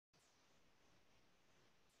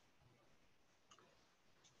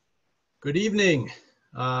Good evening.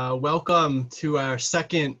 Welcome to our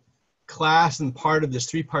second class and part of this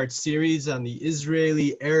three-part series on the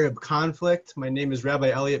Israeli-Arab conflict. My name is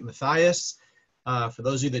Rabbi Elliot Mathias. For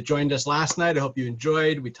those of you that joined us last night, I hope you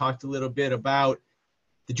enjoyed. We talked a little bit about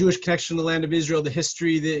the Jewish connection to the land of Israel, the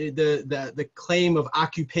history, the claim of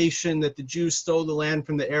occupation that the Jews stole the land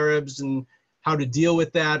from the Arabs and how to deal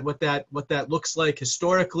with that, what that looks like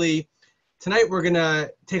historically. Tonight, we're going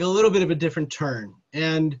to take a little bit of a different turn.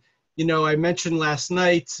 And you know, I mentioned last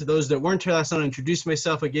night, to those that weren't here last night, I introduced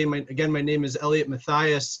myself. Again, my name is Elliot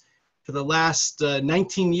Mathias. For the last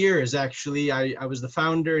 19 years, actually, I was the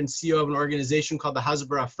founder and CEO of an organization called the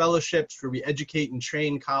Hasbara Fellowships, where we educate and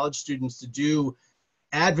train college students to do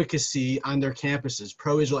advocacy on their campuses,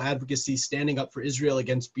 pro-Israel advocacy, standing up for Israel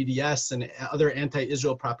against BDS and other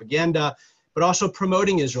anti-Israel propaganda, but also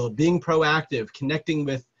promoting Israel, being proactive, connecting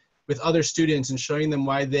with other students and showing them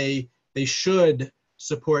why they should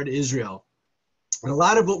support Israel. And a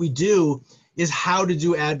lot of what we do is how to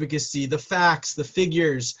do advocacy, the facts, the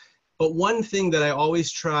figures. But one thing that I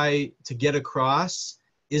always try to get across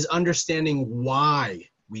is understanding why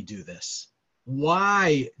we do this.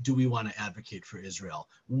 Why do we want to advocate for Israel?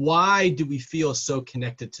 Why do we feel so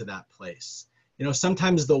connected to that place? You know,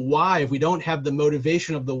 sometimes the why, if we don't have the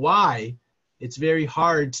motivation of the why, it's very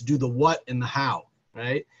hard to do the what and the how,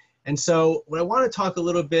 right? And so what I want to talk a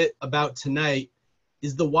little bit about tonight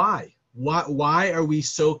is the why. Why are we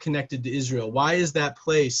so connected to Israel? Why is that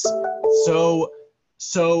place so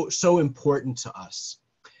important to us?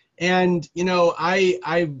 And you know,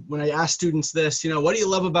 when I ask students this, you know, what do you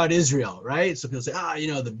love about Israel, right? So people say,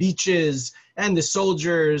 you know, the beaches and the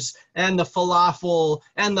soldiers and the falafel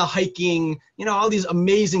and the hiking, you know, all these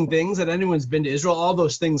amazing things that anyone's been to Israel. All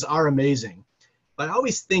those things are amazing. But I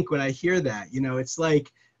always think when I hear that, you know, it's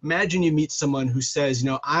like, imagine you meet someone who says, you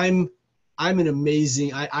know, I am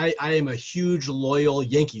a huge loyal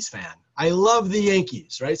Yankees fan. I love the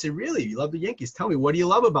Yankees, right? Say, really, you love the Yankees? Tell me, what do you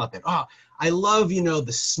love about that? Oh, I love, you know,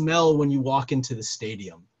 the smell when you walk into the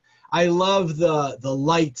stadium. I love the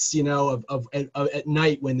lights, you know, at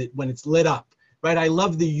night when it's lit up, right? I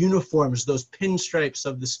love the uniforms, those pinstripes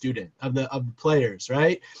of the players,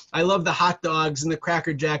 right? I love the hot dogs and the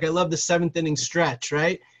Cracker Jack. I love the seventh inning stretch,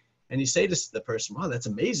 right? And you say to the person, wow, that's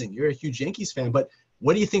amazing. You're a huge Yankees fan, but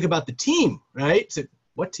what do you think about the team, right? So,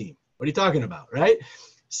 what team? What are you talking about, right?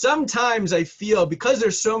 Sometimes I feel because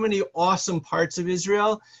there's so many awesome parts of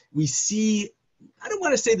Israel, we see, I don't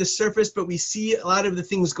want to say the surface, but we see a lot of the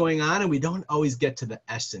things going on and we don't always get to the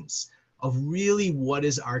essence of really what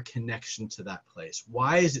is our connection to that place.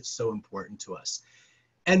 Why is it so important to us?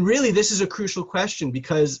 And really, this is a crucial question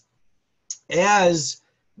because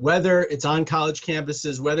whether it's on college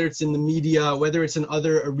campuses, whether it's in the media, whether it's in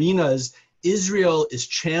other arenas, Israel is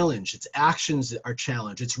challenged. Its actions are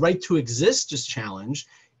challenged. Its right to exist is challenged.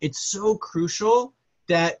 It's so crucial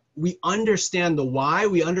that we understand the why,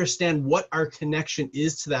 we understand what our connection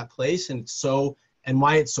is to that place and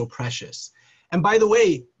why it's so precious. And by the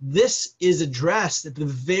way, this is addressed at the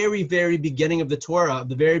very, very beginning of the Torah,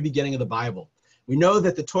 the very beginning of the Bible. We know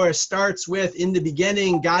that the Torah starts with, in the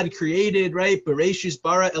beginning, God created, right? Bereshis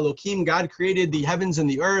bara Elokim, God created the heavens and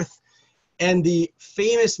the earth. And the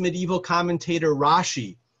famous medieval commentator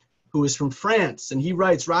Rashi, who is from France, and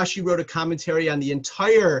Rashi wrote a commentary on the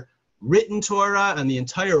entire written Torah, on the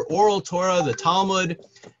entire oral Torah, the Talmud.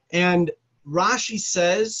 And Rashi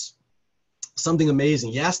says something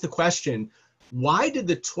amazing. He asked the question, why did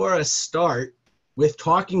the Torah start with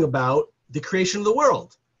talking about the creation of the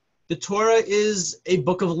world? The Torah is a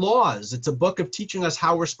book of laws. It's a book of teaching us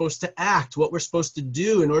how we're supposed to act, what we're supposed to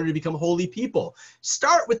do in order to become holy people.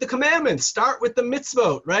 Start with the commandments, start with the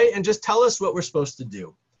mitzvot, right? And just tell us what we're supposed to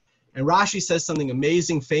do. And Rashi says something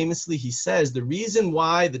amazing. Famously, he says, the reason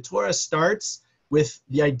why the Torah starts with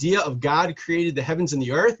the idea of God created the heavens and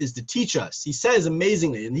the earth is to teach us. He says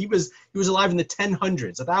amazingly, and he was alive in the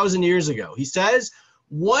 1000s, 1,000 years ago. He says,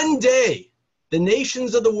 one day, the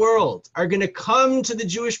nations of the world are going to come to the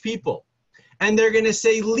Jewish people and they're going to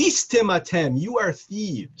say, Listim atem, you are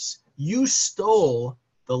thieves. You stole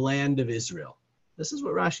the land of Israel. This is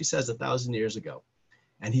what Rashi says 1,000 years ago.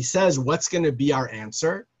 And he says, what's going to be our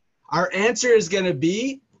answer? Our answer is going to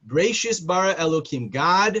be, Bereshis bara Elokim.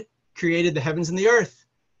 God created the heavens and the earth.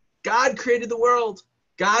 God created the world.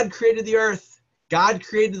 God created the earth. God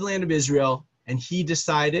created the land of Israel. And he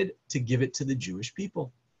decided to give it to the Jewish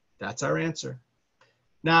people. That's our answer.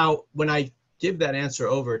 Now, when I give that answer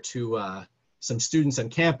over to some students on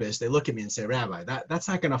campus, they look at me and say, Rabbi, that's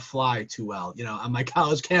not going to fly too well. You know, on my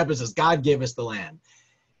college campuses, God gave us the land.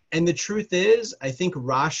 And the truth is, I think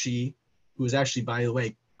Rashi, who is actually, by the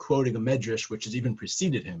way, quoting a medrash, which has even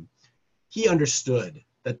preceded him, he understood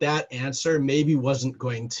that that answer maybe wasn't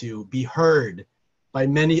going to be heard by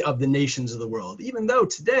many of the nations of the world, even though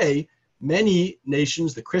today many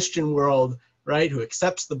nations, the Christian world, right, who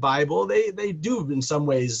accepts the Bible, they do in some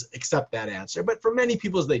ways accept that answer, but for many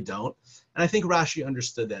people they don't. And I think Rashi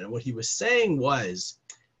understood that. And what he was saying was,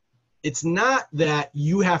 it's not that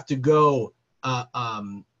you have to go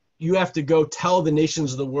tell the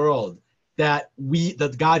nations of the world that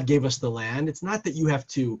God gave us the land. It's not that you have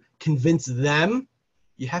to convince them.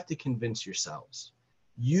 You have to convince yourselves.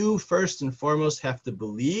 You first and foremost have to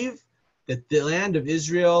believe that the land of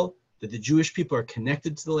Israel, that the Jewish people are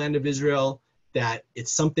connected to the land of Israel, that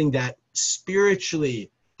it's something that spiritually,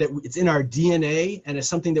 that it's in our DNA, and it's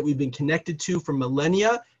something that we've been connected to for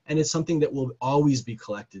millennia, and it's something that we'll always be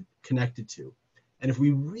connected to. And if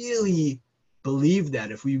we really believe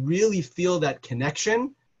that, if we really feel that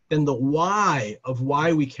connection, then the why of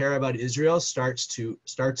why we care about Israel starts to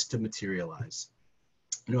materialize.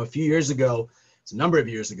 You know, a few years ago, it's a number of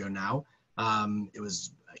years ago now, I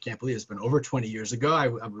can't believe it's been over 20 years ago.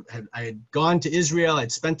 I had gone to Israel,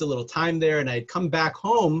 I'd spent a little time there, and I had come back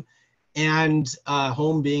home, and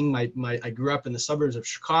home being I grew up in the suburbs of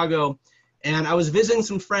Chicago, and I was visiting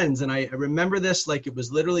some friends, and I remember this like it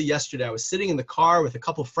was literally yesterday. I was sitting in the car with a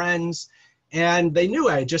couple friends, and they knew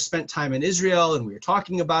I had just spent time in Israel, and we were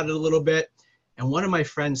talking about it a little bit, and one of my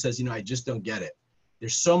friends says, you know, I just don't get it.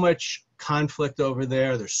 There's so much conflict over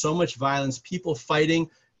there. There's so much violence, people fighting.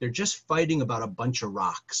 They're just fighting about a bunch of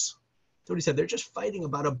rocks. That's what he said. They're just fighting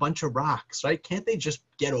about a bunch of rocks, right? Can't they just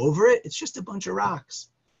get over it? It's just a bunch of rocks.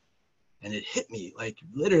 And it hit me like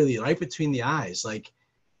literally right between the eyes. Like,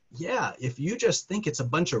 yeah, if you just think it's a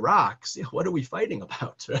bunch of rocks, what are we fighting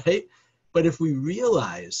about, right? But if we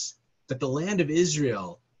realize that the land of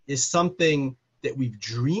Israel is something that we've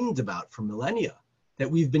dreamed about for millennia, that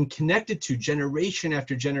we've been connected to generation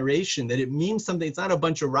after generation, that it means something. It's not a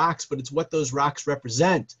bunch of rocks, but it's what those rocks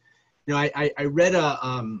represent. You know, I read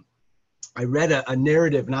a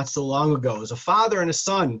narrative not so long ago. It was a father and a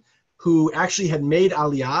son who actually had made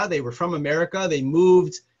Aliyah. They were from America. They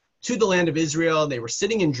moved to the land of Israel. They were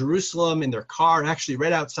sitting in Jerusalem in their car, actually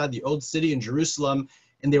right outside the old city in Jerusalem,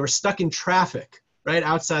 and they were stuck in traffic right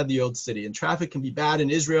outside the old city. And traffic can be bad in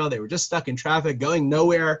Israel. They were just stuck in traffic, going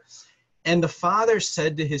nowhere. And the father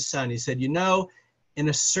said to his son, he said, you know, in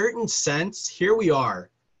a certain sense, here we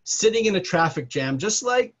are sitting in a traffic jam, just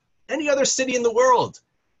like any other city in the world.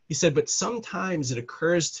 He said, but sometimes it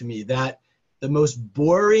occurs to me that the most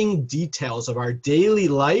boring details of our daily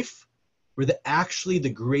life were actually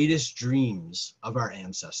the greatest dreams of our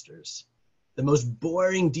ancestors. The most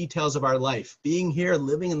boring details of our life, being here,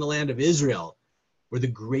 living in the land of Israel, were the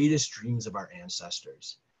greatest dreams of our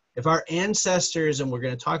ancestors. If our ancestors, and we're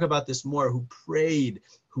going to talk about this more, who prayed,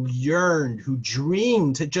 who yearned, who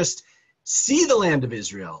dreamed to just see the land of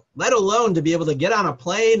Israel, let alone to be able to get on a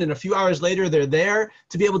plane and a few hours later they're there,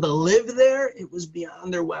 to be able to live there, it was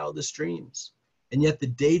beyond their wildest dreams. And yet the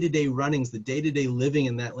day-to-day runnings, the day-to-day living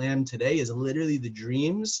in that land today is literally the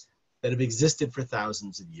dreams that have existed for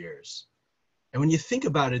thousands of years. And when you think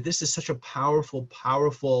about it, this is such a powerful,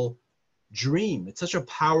 powerful dream. It's such a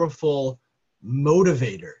powerful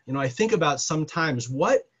motivator. You know, I think about sometimes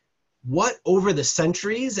what over the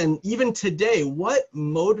centuries and even today, what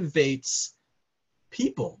motivates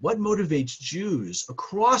people, what motivates Jews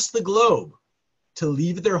across the globe to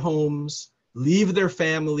leave their homes, leave their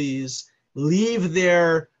families, leave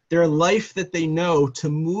their life that they know, to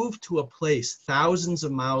move to a place thousands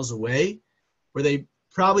of miles away where they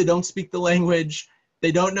probably don't speak the language,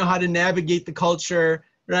 they don't know how to navigate the culture,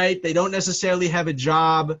 right? They don't necessarily have a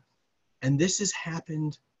job. And this has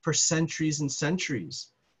happened for centuries and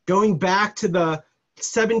centuries. Going back to the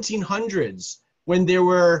 1700s, when there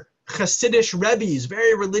were Hasidic Rebbes,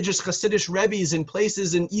 very religious Hasidic Rebbes in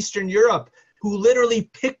places in Eastern Europe, who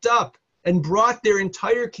literally picked up and brought their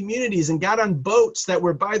entire communities and got on boats that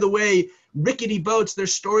were, by the way, rickety boats.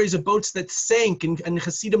 There's stories of boats that sank and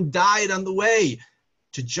Hasidim died on the way,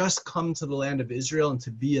 to just come to the land of Israel and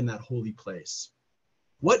to be in that holy place.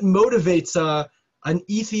 What motivates an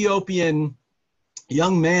Ethiopian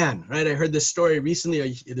young man, right? I heard this story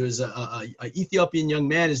recently. There was an Ethiopian young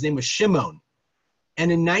man, his name was Shimon.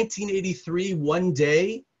 And in 1983, one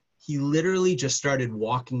day, he literally just started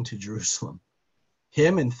walking to Jerusalem.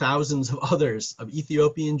 Him and thousands of others of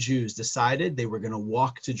Ethiopian Jews decided they were going to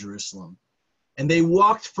walk to Jerusalem. And they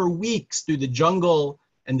walked for weeks through the jungle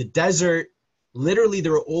and the desert. Literally,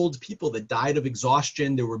 there were old people that died of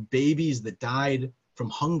exhaustion. There were babies that died from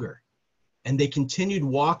hunger. And they continued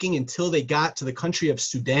walking until they got to the country of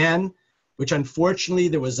Sudan, which unfortunately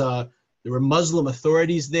there was a There were Muslim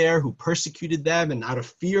authorities there who persecuted them, and out of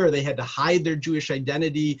fear, they had to hide their Jewish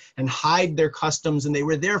identity and hide their customs. And they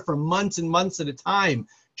were there for months and months at a time,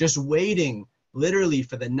 just waiting literally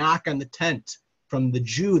for the knock on the tent from the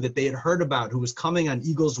Jew that they had heard about, who was coming on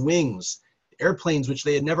eagle's wings, airplanes which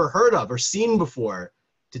they had never heard of or seen before,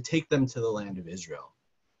 to take them to the land of Israel.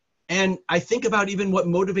 And I think about even what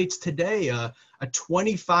motivates today, a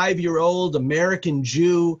 25-year-old American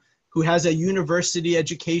Jew who has a university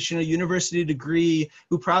education, a university degree,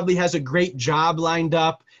 who probably has a great job lined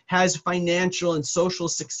up, has financial and social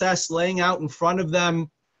success laying out in front of them,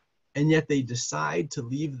 and yet they decide to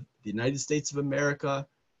leave the United States of America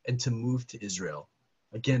and to move to Israel.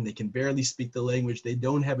 Again, they can barely speak the language. They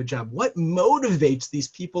don't have a job. What motivates these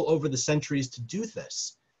people over the centuries to do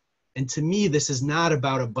this? And to me, this is not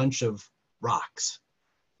about a bunch of rocks.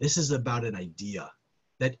 This is about an idea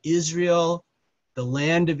that Israel, the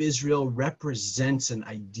land of Israel, represents an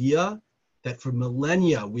idea that for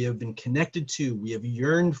millennia we have been connected to, we have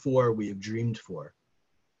yearned for, we have dreamed for.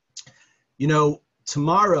 You know,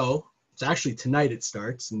 tomorrow, it's actually tonight it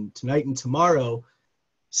starts, and tonight and tomorrow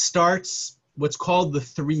starts what's called the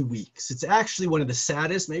 3 weeks. It's actually one of the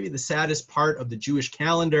saddest, maybe the saddest part of the Jewish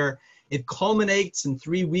calendar. It culminates in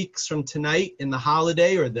 3 weeks from tonight in the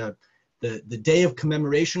holiday, or the day of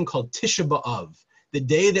commemoration called Tisha B'Av, the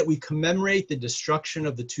day that we commemorate the destruction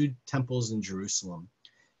of the 2 temples in Jerusalem.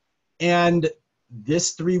 And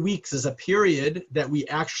this 3 weeks is a period that we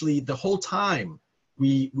actually, the whole time,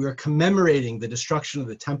 we're commemorating the destruction of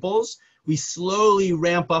the temples. We slowly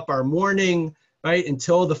ramp up our mourning, right,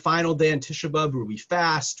 until the final day on Tisha B'Av, where we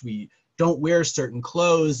fast, we don't wear certain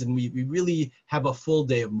clothes, and we really have a full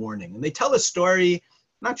day of mourning. And they tell a story,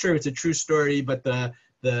 I'm not sure if it's a true story, but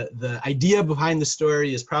the idea behind the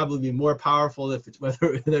story is probably more powerful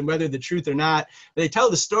than whether the truth or not. They tell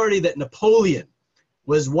the story that Napoleon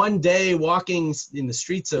was one day walking in the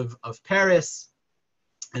streets of Paris,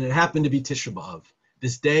 and it happened to be Tisha B'Av,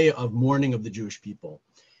 this day of mourning of the Jewish people.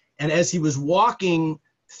 And as he was walking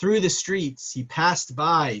through the streets, he passed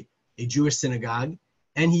by a Jewish synagogue,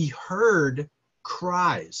 and he heard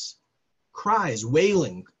cries,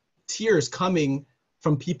 wailing, tears coming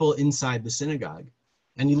from people inside the synagogue.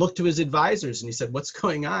 And he looked to his advisors and he said, "What's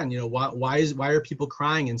going on? You know, why are people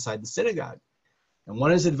crying inside the synagogue?" And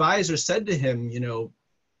one of his advisors said to him, "You know,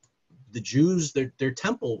 the Jews, their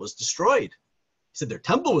temple was destroyed." He said, "Their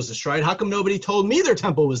temple was destroyed? How come nobody told me their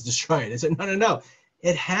temple was destroyed?" I said, No.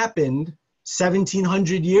 It happened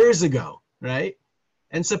 1700 years ago, right?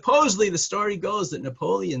 And supposedly the story goes that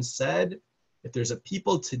Napoleon said, if there's a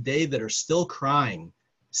people today that are still crying,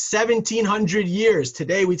 1700 years,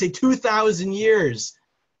 today we'd say 2000 years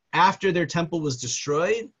after their temple was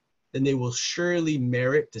destroyed, then they will surely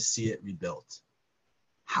merit to see it rebuilt.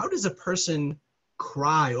 How does a person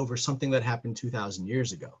cry over something that happened 2000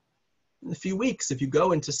 years ago? In a few weeks, if you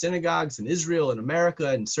go into synagogues in Israel and America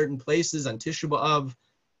and certain places on Tisha B'Av,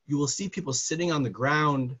 you will see people sitting on the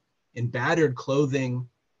ground in battered clothing,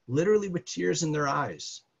 literally with tears in their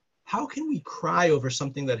eyes. How can we cry over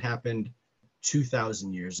something that happened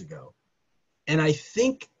 2000 years ago? And I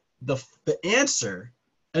think the answer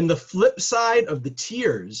and the flip side of the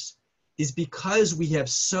tears is because we have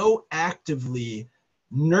so actively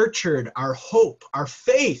nurtured our hope, our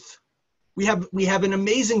faith. We have an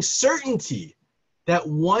amazing certainty that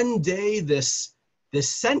one day this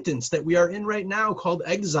sentence that we are in right now called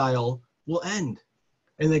exile will end,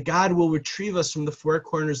 and that God will retrieve us from the 4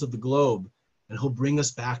 corners of the globe, and he'll bring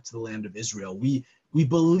us back to the land of Israel. We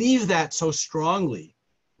believe that so strongly.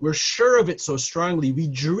 We're sure of it so strongly. We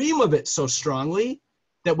dream of it so strongly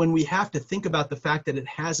that when we have to think about the fact that it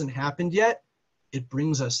hasn't happened yet, it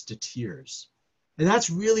brings us to tears. And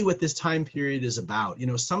that's really what this time period is about. You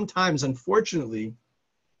know, sometimes, unfortunately,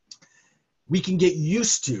 we can get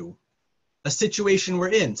used to a situation we're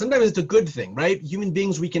in. Sometimes it's a good thing, right? Human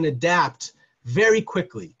beings, we can adapt very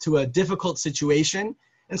quickly to a difficult situation.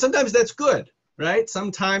 And sometimes that's good, right?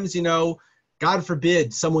 Sometimes, you know, God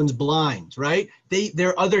forbid someone's blind, right?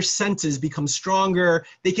 Their other senses become stronger.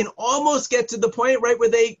 They can almost get to the point, right,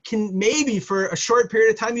 where they can maybe for a short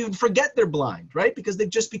period of time even forget they're blind, right? Because they've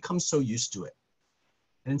just become so used to it.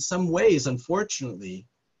 And in some ways, unfortunately,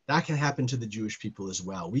 that can happen to the Jewish people as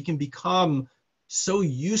well. We can become so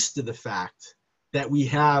used to the fact that we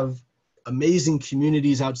have amazing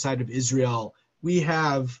communities outside of Israel. We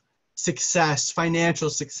have success, financial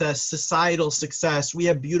success, societal success. We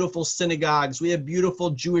have beautiful synagogues. We have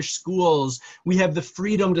beautiful Jewish schools. We have the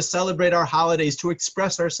freedom to celebrate our holidays, to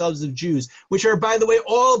express ourselves as Jews, which are, by the way,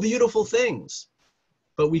 all beautiful things.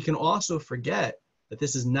 But we can also forget that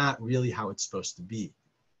this is not really how it's supposed to be,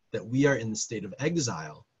 that we are in the state of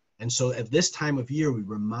exile, And so at this time of year, we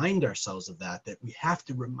remind ourselves of that we have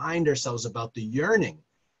to remind ourselves about the yearning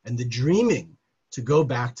and the dreaming to go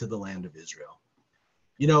back to the land of Israel.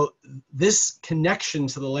 You know, this connection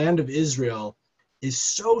to the land of Israel is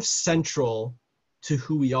so central to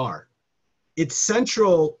who we are. It's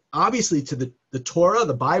central, obviously, to the Torah,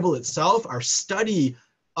 the Bible itself, our study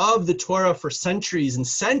of the Torah for centuries and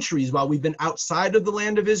centuries while we've been outside of the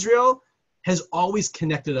land of Israel has always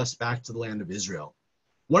connected us back to the land of Israel.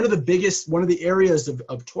 One of the areas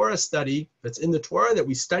of Torah study that's in the Torah that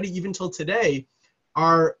we study even till today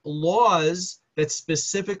are laws that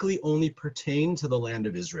specifically only pertain to the land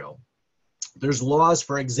of Israel. There's laws,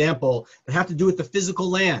 for example, that have to do with the physical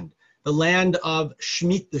land, the land of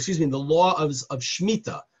Shemitah, the law of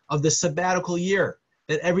Shemitah, of the sabbatical year,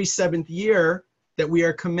 that every 7th year that we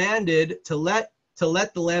are commanded to let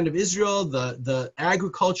the land of Israel, the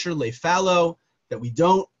agriculture lay fallow, that we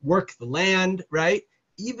don't work the land, right?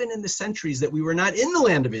 Even in the centuries that we were not in the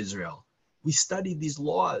land of Israel, we studied these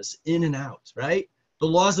laws in and out, right? The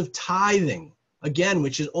laws of tithing, again,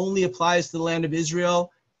 which only applies to the land of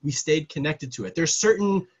Israel, we stayed connected to it. There's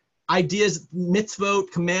certain ideas,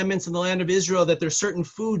 mitzvot, commandments in the land of Israel, that there's certain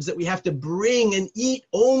foods that we have to bring and eat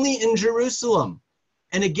only in Jerusalem.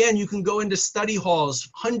 And again, you can go into study halls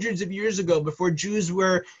hundreds of years ago before Jews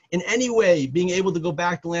were in any way being able to go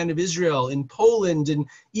back to the land of Israel, in Poland, in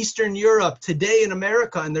Eastern Europe, today in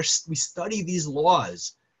America, and we study these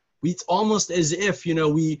laws. It's almost as if, you know,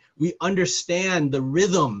 we understand the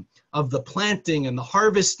rhythm of the planting and the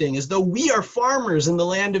harvesting as though we are farmers in the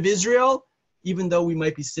land of Israel, even though we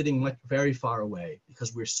might be sitting very far away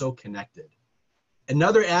because we're so connected.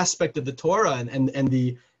 Another aspect of the Torah and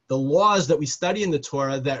the laws that we study in the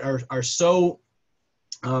Torah that are so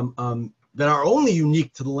that are only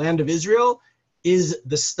unique to the land of Israel is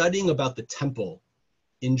the studying about the temple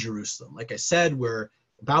in Jerusalem. Like I said, we're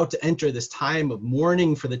about to enter this time of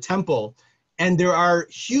mourning for the temple, and there are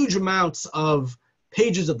huge amounts of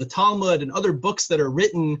pages of the Talmud and other books that are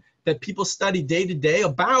written that people study day to day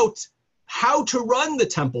about how to run the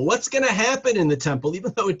temple, what's going to happen in the temple,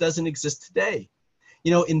 even though it doesn't exist today.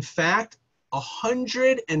 You know, in fact,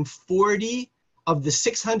 140 of the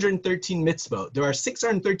 613 mitzvot, there are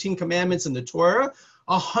 613 commandments in the Torah,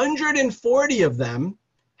 140 of them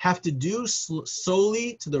have to do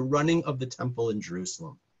solely to the running of the temple in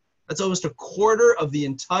Jerusalem. That's almost a quarter of the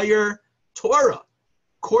entire Torah.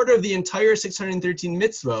 Quarter of the entire 613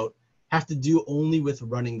 mitzvot have to do only with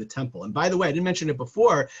running the temple. And by the way, I didn't mention it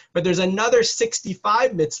before, but there's another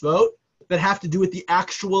 65 mitzvot that have to do with the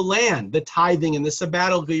actual land, the tithing and the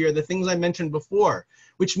sabbatical year, the things I mentioned before,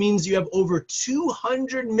 which means you have over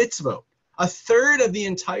 200 mitzvot. A third of the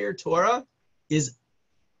entire Torah is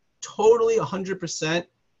totally 100%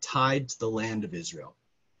 tied to the land of Israel.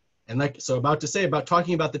 And about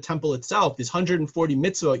talking about the temple itself, these 140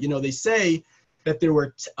 mitzvot, you know, they say that there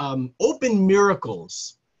were open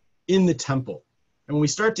miracles in the temple. And when we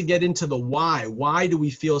start to get into the why do we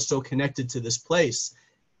feel so connected to this place?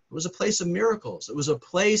 It was a place of miracles. It was a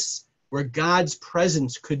place where God's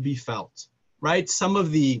presence could be felt, right?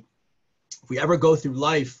 If we ever go through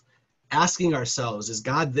life asking ourselves, is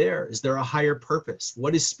God there? Is there a higher purpose?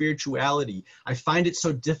 What is spirituality? I find it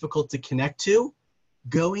so difficult to connect to.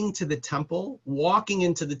 Going to the temple, walking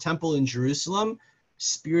into the temple in Jerusalem,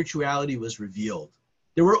 spirituality was revealed.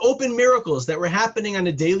 There were open miracles that were happening on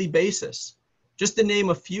a daily basis. Just to name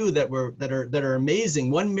a few that are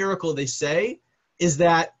amazing. One miracle they say is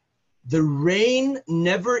that the rain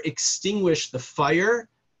never extinguished the fire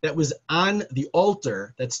that was on the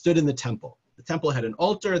altar that stood in the temple. The temple had an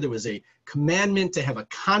altar. There was a commandment to have a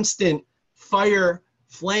constant fire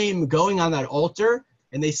flame going on that altar.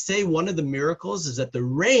 And they say one of the miracles is that the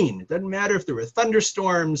rain, it doesn't matter if there were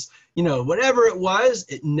thunderstorms, you know, whatever it was,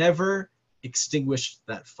 it never extinguished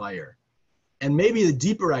that fire. And maybe the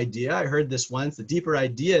deeper idea, I heard this once, the deeper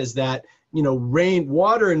idea is that, you know,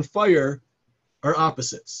 water and fire are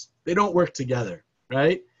opposites. They don't work together,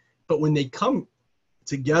 right? But when they come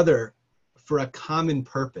together for a common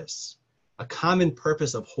purpose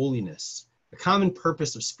of holiness, a common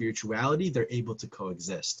purpose of spirituality, they're able to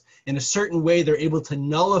coexist. In a certain way, they're able to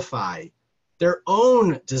nullify their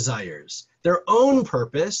own desires, their own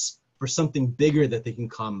purpose for something bigger that they can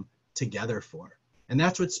come together for. And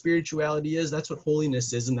that's what spirituality is, that's what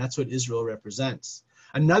holiness is, and that's what Israel represents.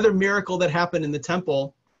 Another miracle that happened in the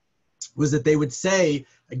temple was that they would say,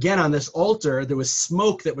 again, on this altar, there was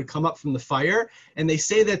smoke that would come up from the fire, and they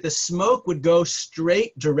say that the smoke would go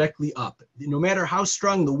straight directly up. No matter how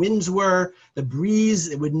strong the winds were, the breeze,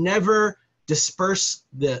 it would never disperse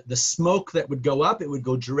the smoke that would go up. It would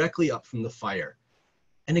go directly up from the fire.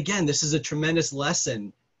 And again, this is a tremendous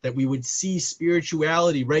lesson that we would see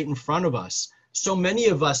spirituality right in front of us. So many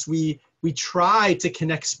of us, we try to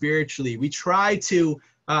connect spiritually. We try to,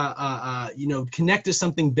 connect to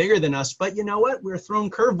something bigger than us. But you know what? We're thrown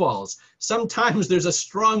curveballs. Sometimes there's a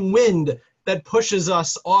strong wind that pushes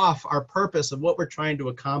us off our purpose of what we're trying to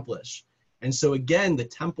accomplish. And so again, the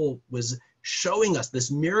temple was showing us this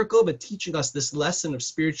miracle, but teaching us this lesson of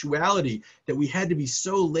spirituality, that we had to be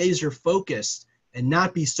so laser focused and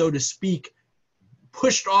not be, so to speak,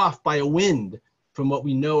 pushed off by a wind from what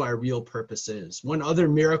we know our real purpose is. One other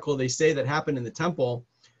miracle they say that happened in the temple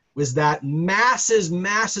was that massive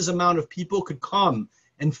amount of people could come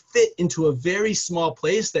and fit into a very small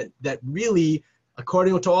place that really,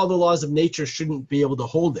 according to all the laws of nature, shouldn't be able to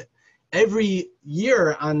hold it. Every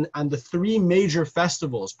year on the three major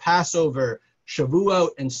festivals, Passover, Shavuot,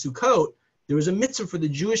 and Sukkot, there was a mitzvah for the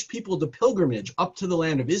Jewish people to pilgrimage up to the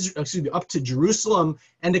land of Israel, up to Jerusalem,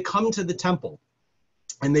 and to come to the temple.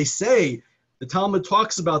 And they say, the Talmud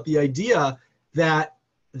talks about the idea that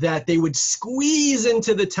they would squeeze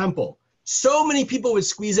into the temple. So many people would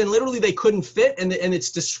squeeze in, literally they couldn't fit, and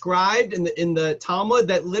it's described in the Talmud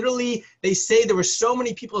that literally they say there were so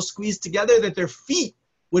many people squeezed together that their feet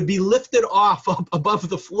would be lifted off up above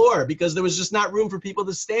the floor because there was just not room for people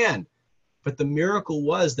to stand. But the miracle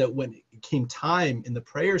was that when it came time in the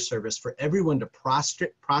prayer service for everyone to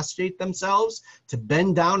prostrate themselves, to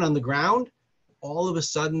bend down on the ground, all of a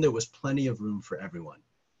sudden there was plenty of room for everyone.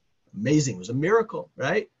 Amazing. It was a miracle,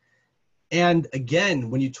 right? And again,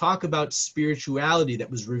 when you talk about spirituality that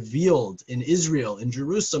was revealed in Israel, in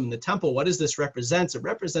Jerusalem, in the temple, what does this represent? It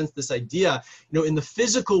represents this idea, in the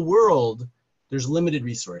physical world, there's limited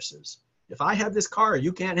resources. If I have this car,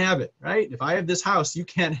 you can't have it, right? If I have this house, you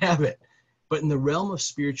can't have it. But in the realm of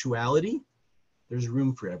spirituality, there's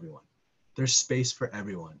room for everyone. There's space for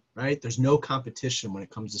everyone, right? There's no competition when it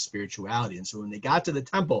comes to spirituality. And so when they got to the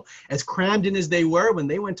temple, as crammed in as they were, when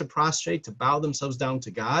they went to prostrate, to bow themselves down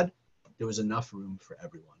to God, there was enough room for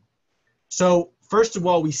everyone. So first of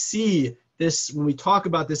all, we see this, when we talk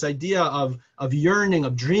about this idea of yearning,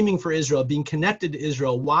 of dreaming for Israel, being connected to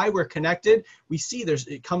Israel, why we're connected, we see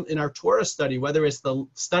it come in our Torah study, whether it's the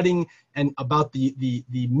studying and about the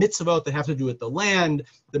mitzvot that have to do with the land,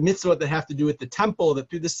 the mitzvot that have to do with the temple, that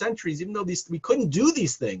through the centuries, even though we couldn't do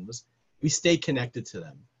these things, we stay connected to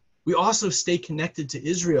them. We also stay connected to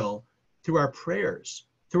Israel through our prayers,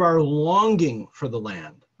 through our longing for the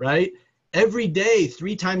land, right? Every day,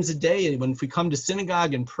 3 times a day, and if we come to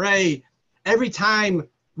synagogue and pray, every time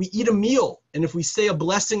we eat a meal, and if we say a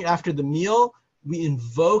blessing after the meal, we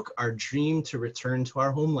invoke our dream to return to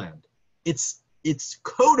our homeland. It's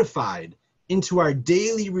codified into our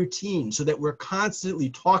daily routine so that we're constantly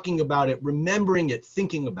talking about it, remembering it,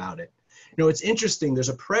 thinking about it. It's interesting. There's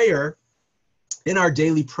a prayer in our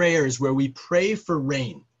daily prayers where we pray for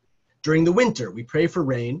rain. During the winter, we pray for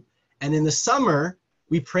rain, and in the summer,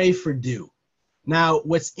 we pray for dew. Now,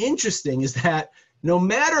 what's interesting is that no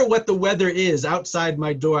matter what the weather is outside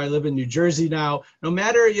my door, I live in New Jersey now, no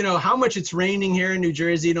matter, how much it's raining here in New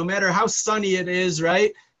Jersey, no matter how sunny it is,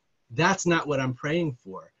 right? That's not what I'm praying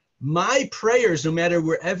for. My prayers, no matter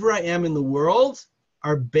wherever I am in the world,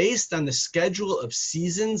 are based on the schedule of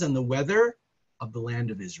seasons and the weather of the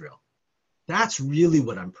land of Israel. That's really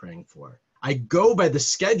what I'm praying for. I go by the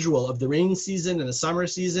schedule of the rain season and the summer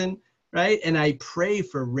season, right? And I pray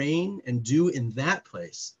for rain and dew in that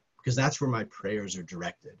place, because that's where my prayers are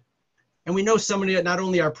directed. And we know so many, not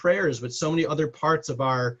only our prayers, but so many other parts of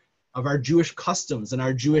our Jewish customs and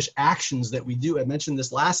our Jewish actions that we do. I mentioned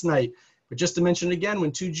this last night, but just to mention again,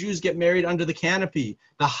 when 2 Jews get married under the canopy,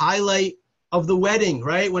 the highlight of the wedding,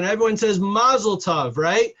 right? When everyone says Mazel Tov,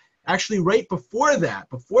 right? Actually, right before that,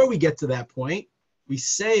 before we get to that point, we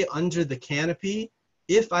say under the canopy,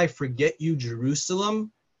 if I forget you,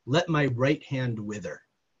 Jerusalem, let my right hand wither.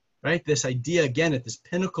 Right? This idea, again, at this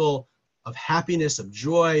pinnacle of happiness, of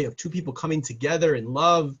joy, of 2 people coming together in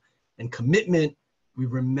love and commitment, we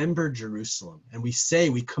remember Jerusalem. And we say,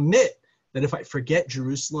 we commit that if I forget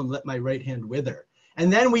Jerusalem, let my right hand wither.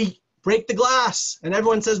 And then we break the glass and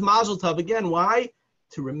everyone says Mazel Tov again. Why?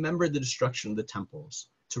 To remember the destruction of the temples,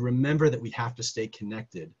 to remember that we have to stay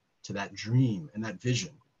connected to that dream and that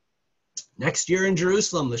vision. Next year in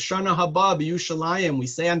Jerusalem, the Shana Haba B'Yushalayim, we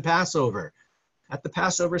say on Passover, at the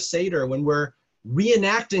Passover Seder, when we're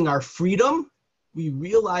reenacting our freedom, we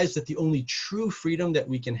realize that the only true freedom that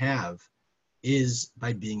we can have is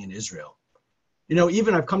by being in Israel.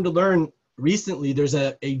 Even I've come to learn recently, there's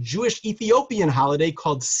a Jewish Ethiopian holiday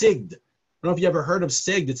called Sigd. I don't know if you ever heard of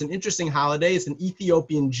Sigd. It's an interesting holiday. It's an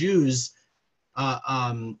Ethiopian Jews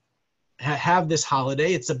have this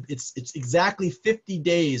holiday. It's exactly 50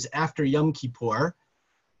 days after Yom Kippur.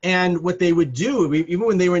 And what they would do, even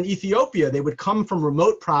when they were in Ethiopia, they would come from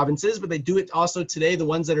remote provinces, but they do it also today, the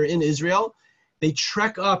ones that are in Israel. They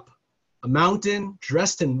trek up a mountain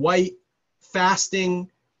dressed in white, fasting.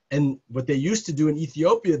 And what they used to do in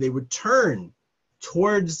Ethiopia, they would turn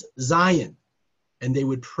towards Zion and they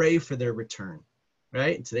would pray for their return,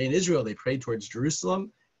 right? And today in Israel, they pray towards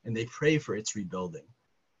Jerusalem and they pray for its rebuilding.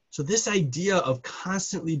 So this idea of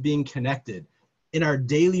constantly being connected in our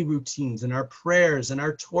daily routines, in our prayers, in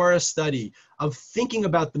our Torah study, of thinking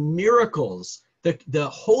about the miracles, the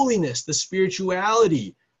holiness, the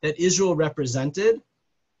spirituality that Israel represented,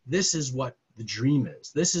 this is what the dream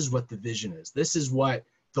is. This is what the vision is. This is what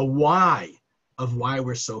the why of why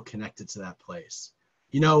we're so connected to that place.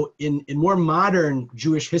 You know, in more modern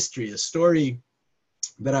Jewish history, a story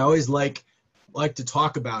that I always like to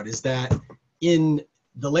talk about is that in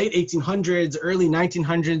the late 1800s, early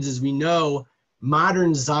 1900s, as we know,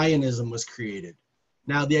 modern Zionism was created.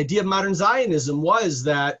 Now, the idea of modern Zionism was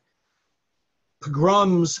that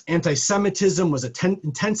pogroms, anti-Semitism was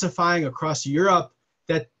intensifying across Europe,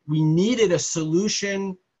 that we needed a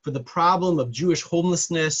solution for the problem of Jewish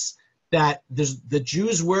homelessness, that the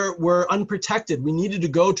Jews were unprotected. We needed to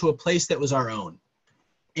go to a place that was our own.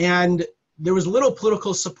 And there was little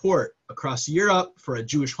political support across Europe for a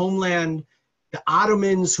Jewish homeland. The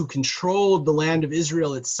Ottomans, who controlled the land of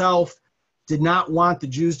Israel itself, did not want the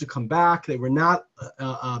Jews to come back. They were not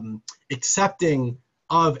accepting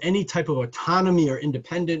of any type of autonomy or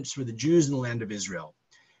independence for the Jews in the land of Israel.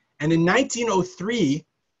 And in 1903,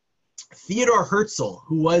 Theodor Herzl,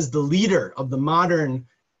 who was the leader of the modern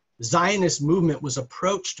Zionist movement, was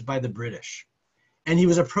approached by the British. And he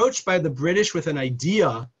was approached by the British with an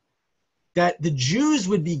idea that the Jews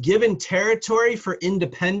would be given territory for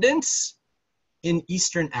independence in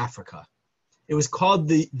Eastern Africa. It was called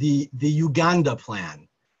the Uganda Plan.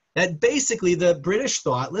 That basically the British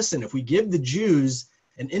thought, listen, if we give the Jews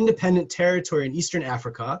an independent territory in Eastern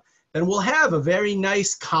Africa, then we'll have a very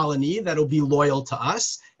nice colony that'll be loyal to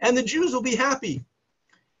us, and the Jews will be happy.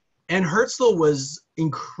 And Herzl was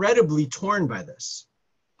incredibly torn by this.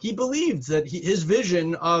 He believed that his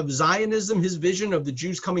vision of Zionism, his vision of the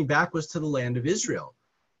Jews coming back, was to the land of Israel.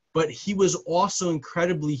 But he was also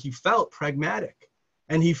incredibly, he felt pragmatic.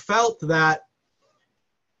 And he felt that,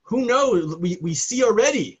 who knows, we see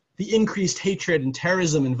already the increased hatred and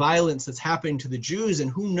terrorism and violence that's happening to the Jews, and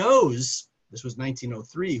who knows, this was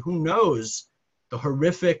 1903, who knows the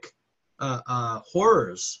horrific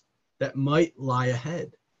horrors that might lie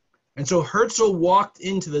ahead. And so Herzl walked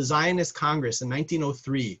into the Zionist Congress in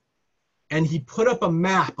 1903, and he put up a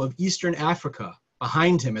map of Eastern Africa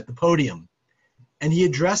behind him at the podium. And he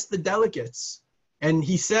addressed the delegates. And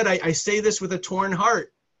he said, I say this with a torn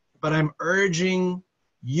heart, but I'm urging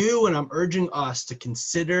you and I'm urging us to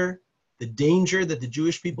consider the danger that the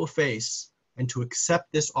Jewish people face and to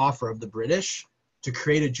accept this offer of the British to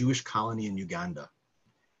create a Jewish colony in Uganda.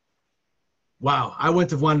 Wow, I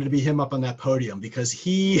wouldn't have wanted to be him up on that podium, because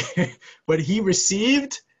what he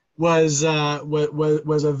received was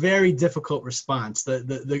a very difficult response.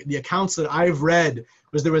 The accounts that I've read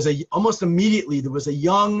was almost immediately there was a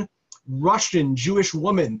young Russian Jewish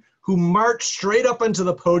woman who marched straight up onto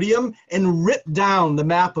the podium and ripped down the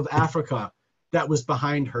map of Africa that was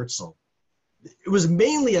behind Herzl. It was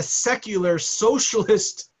mainly a secular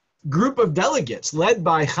socialist group of delegates led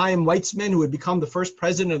by Chaim Weizmann, who had become the first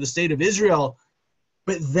president of the state of Israel.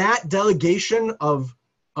 But that delegation of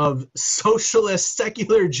socialist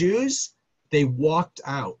secular Jews, they walked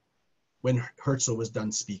out when Herzl was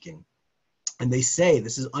done speaking. And they say,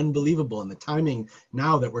 this is unbelievable, and the timing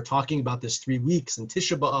now that we're talking about this 3 weeks, and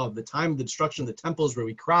Tisha B'Av, the time of the destruction of the temples where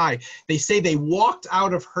we cry, they say they walked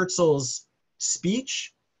out of Herzl's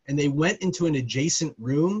speech and they went into an adjacent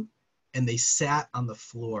room and they sat on the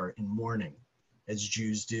floor in mourning, as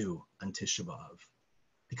Jews do on Tisha B'Av,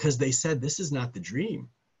 because they said, this is not the dream.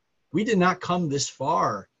 We did not come this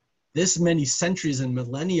far, this many centuries and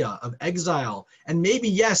millennia of exile. And maybe,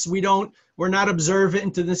 yes, we're not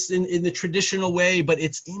observant to this in the traditional way, but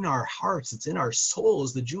it's in our hearts, it's in our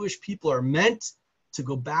souls. The Jewish people are meant to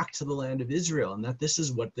go back to the land of Israel, and that this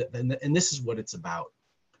is what it's about.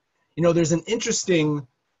 You know, there's an interesting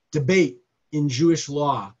debate in Jewish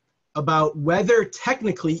law about whether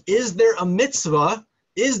technically is there a mitzvah,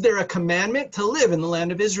 is there a commandment to live in the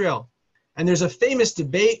land of Israel? And there's a famous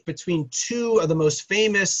debate between two of the most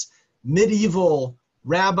famous medieval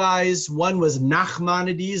rabbis. One was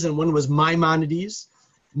Nachmanides and one was Maimonides.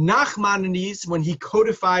 Nachmanides, when he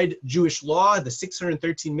codified Jewish law, the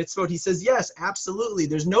 613 mitzvot, he says, yes, absolutely.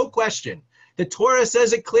 There's no question The Torah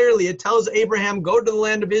says it clearly. It tells Abraham, go to the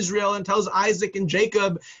land of Israel, and tells Isaac and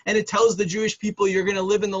Jacob, and it tells the Jewish people, you're going to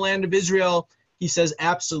live in the land of Israel. He says,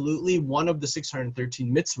 absolutely, one of the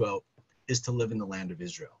 613 mitzvot is to live in the land of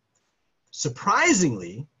Israel.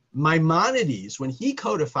 Surprisingly, Maimonides, when he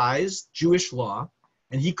codifies Jewish law,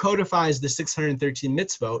 and he codifies the 613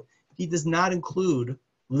 mitzvot, he does not include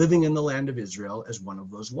living in the land of Israel as one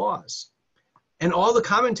of those laws. And all the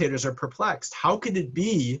commentators are perplexed. How could it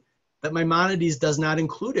be that Maimonides does not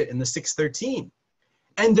include it in the 613?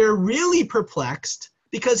 And they're really perplexed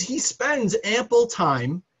because he spends ample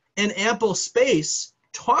time and ample space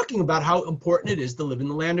talking about how important it is to live in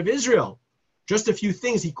the land of Israel. Just a few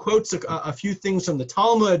things. He quotes a few things from the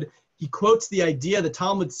Talmud. He quotes the idea, the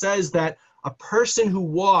Talmud says that a person who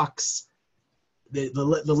walks, the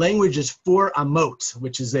language is 4 amot,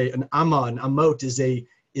 which is an amma. An amot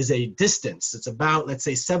is a distance. It's about, let's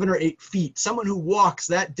say, 7 or 8 feet. Someone who walks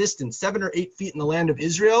that distance, 7 or 8 feet in the land of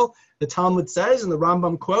Israel, the Talmud says, and the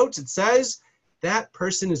Rambam quotes, it says, that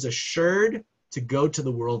person is assured to go to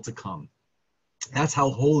the world to come. That's how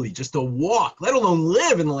holy, just to walk, let alone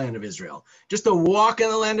live in the land of Israel. Just to walk in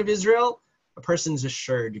the land of Israel, a person is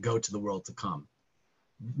assured to go to the world to come.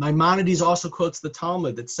 Maimonides also quotes the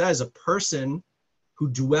Talmud that says a person who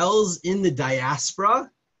dwells in the diaspora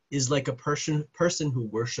is like a person who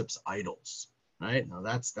worships idols, right? Now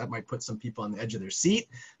that might put some people on the edge of their seat.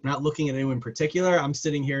 I'm not looking at anyone in particular. I'm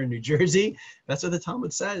sitting here in New Jersey. That's what the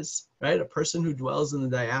Talmud says, right? A person who dwells in the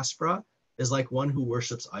diaspora is like one who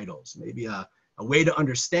worships idols. Maybe a way to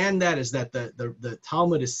understand that is that the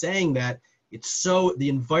Talmud is saying that the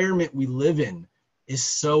environment we live in is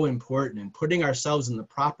so important, and putting ourselves in the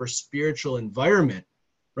proper spiritual environment,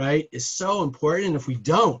 right, is so important. And if we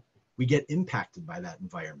don't, we get impacted by that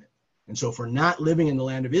environment. And so if we're not living in the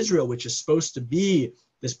land of Israel, which is supposed to be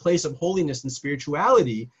this place of holiness and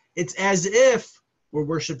spirituality, it's as if we're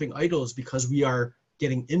worshiping idols because we are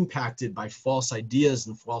getting impacted by false ideas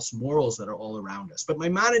and false morals that are all around us. But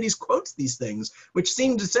Maimonides quotes these things, which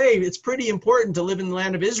seem to say it's pretty important to live in the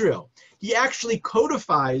land of Israel. He actually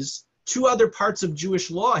codifies 2 other parts of Jewish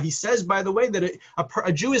law. He says, by the way, that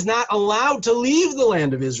a Jew is not allowed to leave the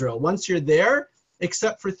land of Israel once you're there,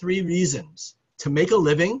 except for 3 reasons: to make a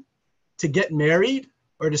living, to get married,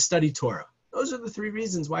 or to study Torah. Those are the 3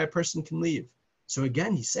 reasons why a person can leave. So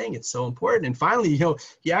again, he's saying it's so important. And finally,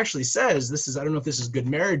 he actually says, I don't know if this is good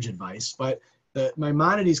marriage advice, but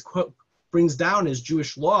Maimonides quote brings down as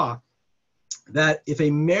Jewish law that if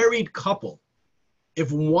a married couple,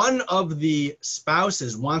 if one of the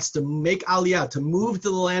spouses wants to make aliyah, to move to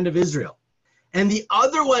the land of Israel, and the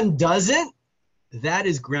other one doesn't, that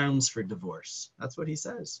is grounds for divorce. That's what he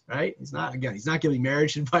says, right? He's not giving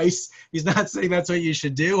marriage advice. He's not saying that's what you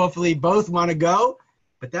should do. Hopefully both want to go,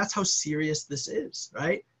 but that's how serious this is,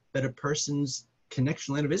 right? That a person's connection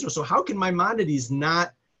to the land of Israel. So how can Maimonides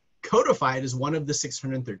not codify it as one of the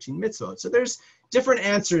 613 mitzvot? So there's different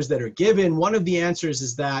answers that are given. One of the answers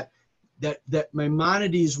is that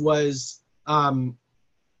Maimonides was,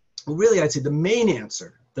 really, I'd say the main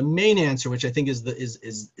answer, which I think is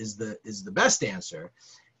the best answer,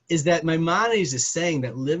 is that Maimonides is saying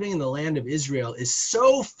that living in the land of Israel is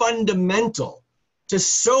so fundamental to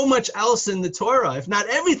so much else in the Torah, if not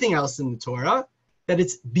everything else in the Torah, that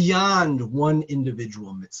it's beyond one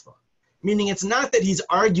individual mitzvah. Meaning it's not that he's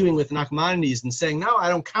arguing with Nachmanides and saying, no, I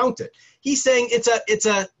don't count it. He's saying it's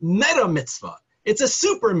a meta mitzvah. It's a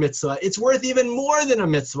super mitzvah. It's worth even more than a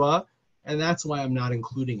mitzvah. And that's why I'm not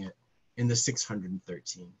including it in the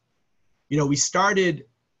 613. We started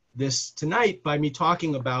this tonight by me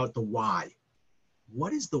talking about the why.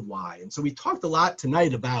 What is the why? And so we talked a lot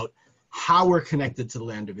tonight about how we're connected to the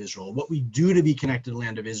land of Israel, what we do to be connected to the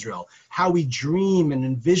land of Israel, how we dream and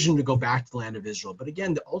envision to go back to the land of Israel. But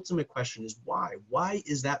again, the ultimate question is why? Why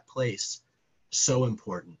is that place so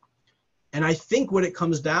important? And I think what it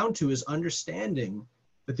comes down to is understanding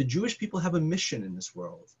that the Jewish people have a mission in this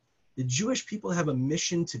world. The Jewish people have a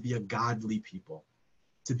mission to be a godly people,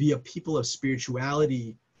 to be a people of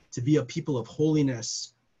spirituality, to be a people of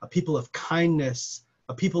holiness, a people of kindness,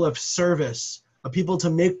 a people of service, a people to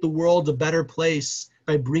make the world a better place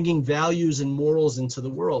by bringing values and morals into the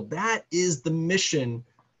world. That is the mission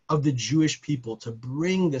of the Jewish people, to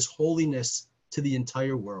bring this holiness to the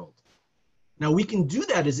entire world. Now, we can do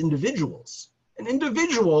that as individuals. An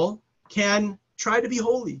individual can try to be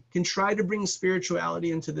holy, can try to bring spirituality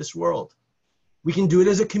into this world. We can do it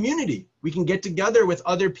as a community. We can get together with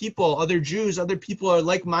other people, other Jews, other people who are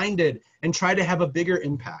like-minded, and try to have a bigger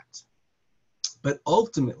impact. But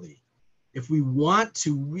ultimately, if we want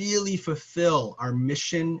to really fulfill our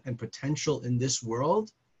mission and potential in this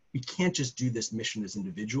world, we can't just do this mission as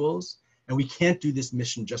individuals. And we can't do this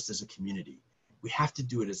mission just as a community. We have to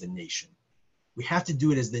do it as a nation. We have to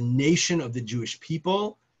do it as the nation of the Jewish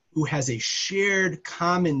people who has a shared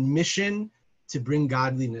common mission to bring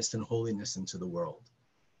godliness and holiness into the world.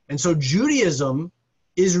 And so Judaism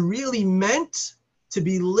is really meant to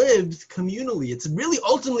be lived communally. It's really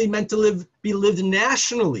ultimately meant to be lived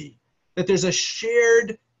nationally, that there's a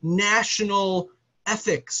shared national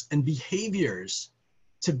ethics and behaviors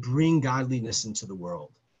to bring godliness into the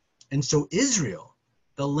world. And so Israel,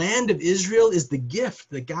 the land of Israel, is the gift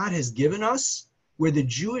that God has given us, where the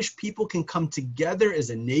Jewish people can come together as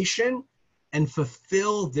a nation and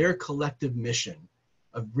fulfill their collective mission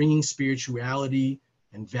of bringing spirituality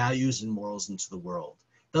and values and morals into the world.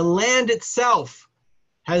 The land itself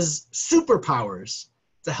has superpowers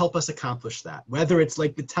to help us accomplish that, whether it's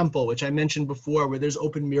like the temple, which I mentioned before, where there's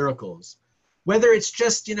open miracles, whether it's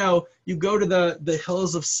just, you go to the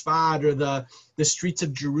hills of Sfad or the streets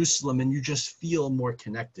of Jerusalem and you just feel more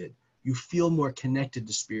connected. You feel more connected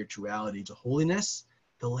to spirituality, to holiness.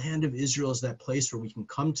 The land of Israel is that place where we can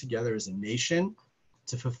come together as a nation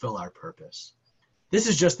to fulfill our purpose. This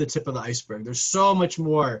is just the tip of the iceberg. There's so much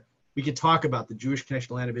more we could talk about the Jewish connection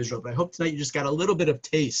to the land of Israel, but I hope tonight you just got a little bit of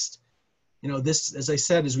taste. This, as I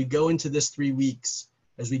said, as we go into this 3 weeks,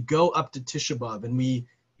 as we go up to Tisha B'Av and we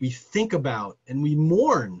think about and we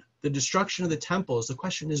mourn the destruction of the temples, the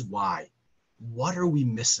question is why? What are we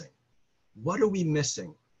missing? What are we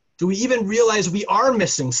missing? Do we even realize we are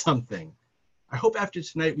missing something? I hope after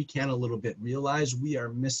tonight we can a little bit realize we are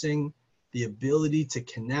missing the ability to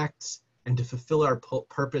connect and to fulfill our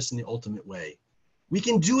purpose in the ultimate way. We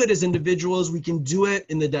can do it as individuals. We can do it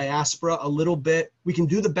in the diaspora a little bit. We can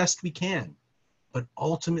do the best we can. But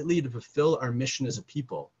ultimately, to fulfill our mission as a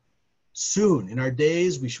people, soon in our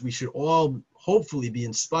days, we should all hopefully be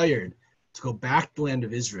inspired to go back to the land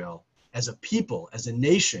of Israel as a people, as a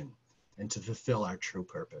nation, and to fulfill our true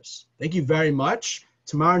purpose. Thank you very much.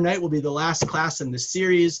 Tomorrow night will be the last class in this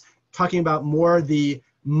series, talking about more the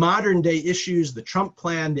modern day issues, the Trump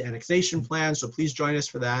plan, the annexation plan. So please join us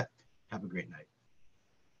for that. Have a great night.